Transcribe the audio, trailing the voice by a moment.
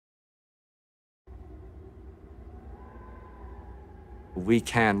We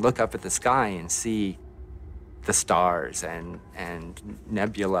can look up at the sky and see the stars and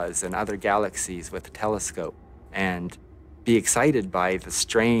nebulas and other galaxies with a telescope and be excited by the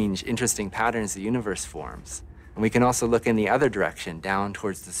strange, interesting patterns the universe forms. And we can also look in the other direction, down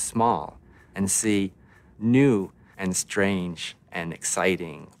towards the small, and see new and strange and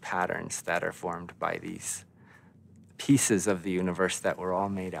exciting patterns that are formed by these pieces of the universe that we're all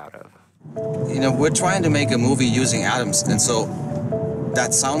made out of. You know, we're trying to make a movie using atoms, and so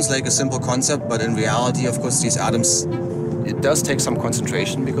that sounds like a simple concept, but in reality, of course, these atoms, it does take some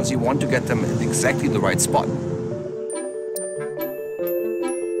concentration because you want to get them in exactly the right spot.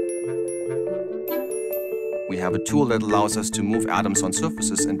 We have a tool that allows us to move atoms on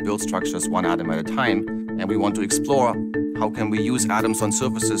surfaces and build structures one atom at a time, and we want to explore how can we use atoms on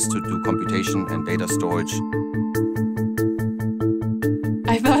surfaces to do computation and data storage.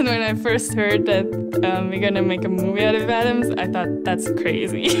 I thought when I first heard that we're gonna make a movie out of atoms, I thought that's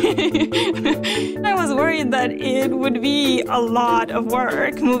crazy. I was worried that it would be a lot of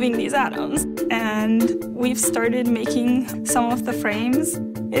work moving these atoms. And we've started making some of the frames.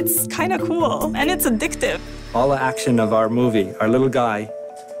 It's kind of cool, and it's addictive. All the action of our movie, our little guy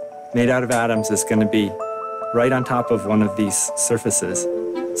made out of atoms, is going to be right on top of one of these surfaces.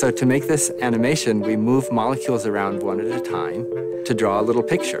 So to make this animation, we move molecules around one at a time to draw a little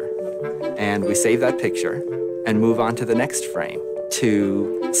picture. And we save that picture and move on to the next frame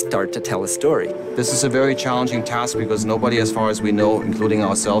to start to tell a story. This is a very challenging task because nobody, as far as we know, including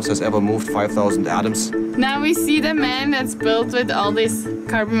ourselves, has ever moved 5,000 atoms. Now we see the man that's built with all these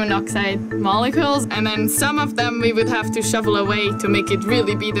carbon monoxide molecules, and then some of them we would have to shovel away to make it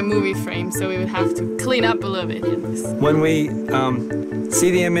really be the movie frame, so we would have to clean up a little bit in this. When we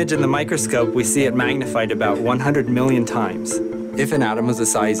see the image in the microscope, we see it magnified about 100 million times. If an atom was the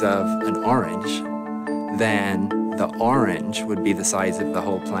size of an orange, then the orange would be the size of the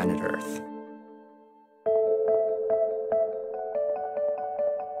whole planet Earth.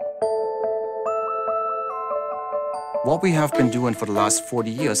 What we have been doing for the last 40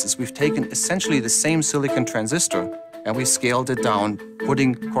 years is we've taken essentially the same silicon transistor and we scaled it down,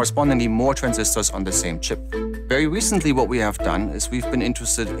 putting correspondingly more transistors on the same chip. Very recently, what we have done is we've been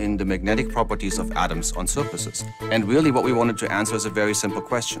interested in the magnetic properties of atoms on surfaces. And really what we wanted to answer is a very simple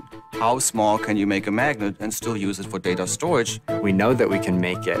question. How small can you make a magnet and still use it for data storage? We know that we can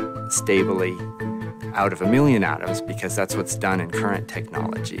make it stably out of 1 million atoms because that's what's done in current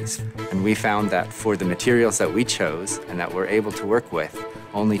technologies. And we found that for the materials that we chose and that we're able to work with,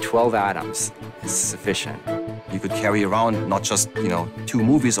 only 12 atoms is sufficient. You could carry around not just, 2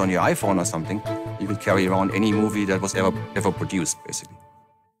 movies on your iPhone or something. You could carry around any movie that was ever produced, basically.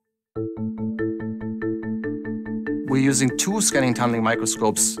 We're using 2 scanning tunneling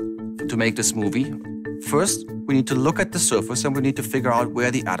microscopes to make this movie. First, we need to look at the surface and we need to figure out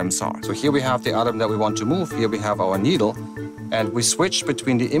where the atoms are. So here we have the atom that we want to move. Here we have our needle. And we switch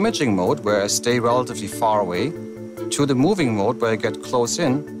between the imaging mode, where I stay relatively far away, to the moving mode, where I get close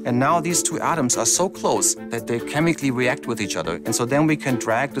in. And now these 2 atoms are so close that they chemically react with each other. And so then we can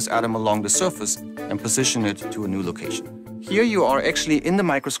drag this atom along the surface and position it to a new location. Here you are actually in the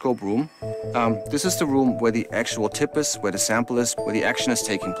microscope room. This is the room where the actual tip is, where the sample is, where the action is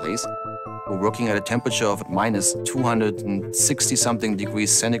taking place. We're working at a temperature of minus 260-something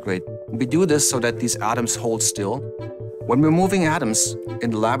degrees centigrade. We do this so that these atoms hold still. When we're moving atoms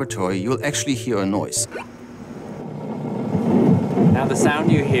in the laboratory, you'll actually hear a noise. Now the sound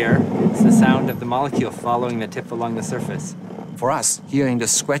you hear is the sound of the molecule following the tip along the surface. For us, hearing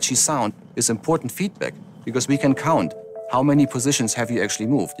this scratchy sound is important feedback because we can count how many positions have you actually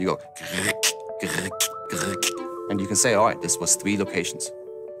moved. You go, and you can say, all right, this was 3 locations.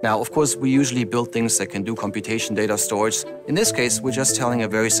 Now, of course, we usually build things that can do computation data storage. In this case, we're just telling a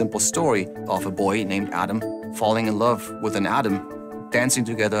very simple story of a boy named Adam falling in love with an atom, dancing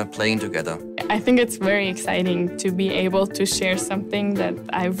together, playing together. I think it's very exciting to be able to share something that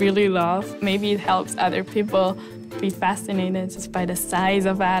I really love. Maybe it helps other people be fascinated just by the size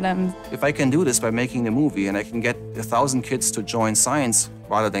of atoms. If I can do this by making a movie and I can get 1,000 kids to join science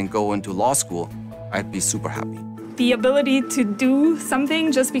rather than go into law school, I'd be super happy. The ability to do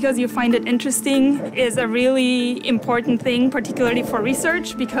something just because you find it interesting is a really important thing, particularly for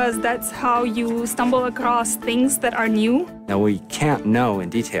research, because that's how you stumble across things that are new. Now, we can't know in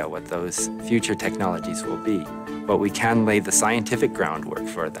detail what those future technologies will be, but we can lay the scientific groundwork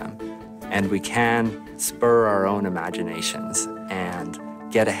for them, and we can spur our own imaginations and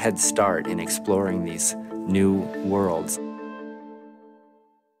get a head start in exploring these new worlds.